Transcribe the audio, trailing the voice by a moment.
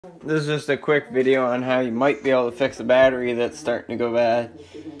This is just a quick video on how you might be able to fix a battery that's starting to go bad.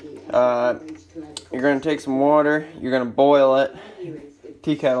 You're going to take some water, you're going to boil it,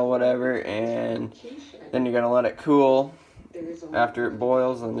 tea kettle, whatever, and then you're going to let it cool. After it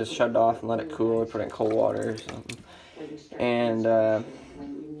boils, and just shut it off and let it cool, or put it in cold water or something. And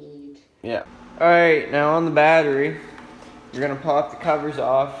yeah. Alright, now on the battery, you're going to pop the covers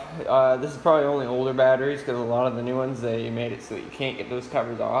off. This is probably only older batteries, because a lot of the new ones, they made it so that you can't get those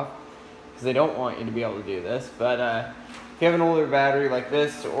covers off, because they don't want you to be able to do this. But if you have an older battery like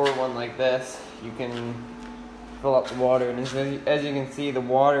this, or one like this, you can fill up the water. And as you can see, the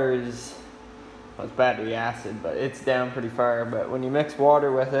water is, well, it's battery acid, but it's down pretty far. But when you mix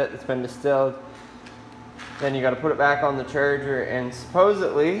water with it, it's been distilled, then you got to put it back on the charger, and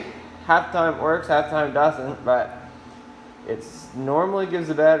supposedly half the time it works, half the time it doesn't, but it's normally gives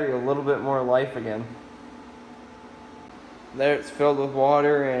the battery a little bit more life again. There, it's filled with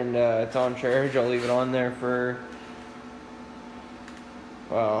water, and it's on charge. I'll leave it on there for,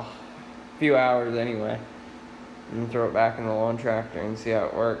 well, a few hours anyway, and throw it back in the lawn tractor and see how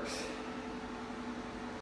it works.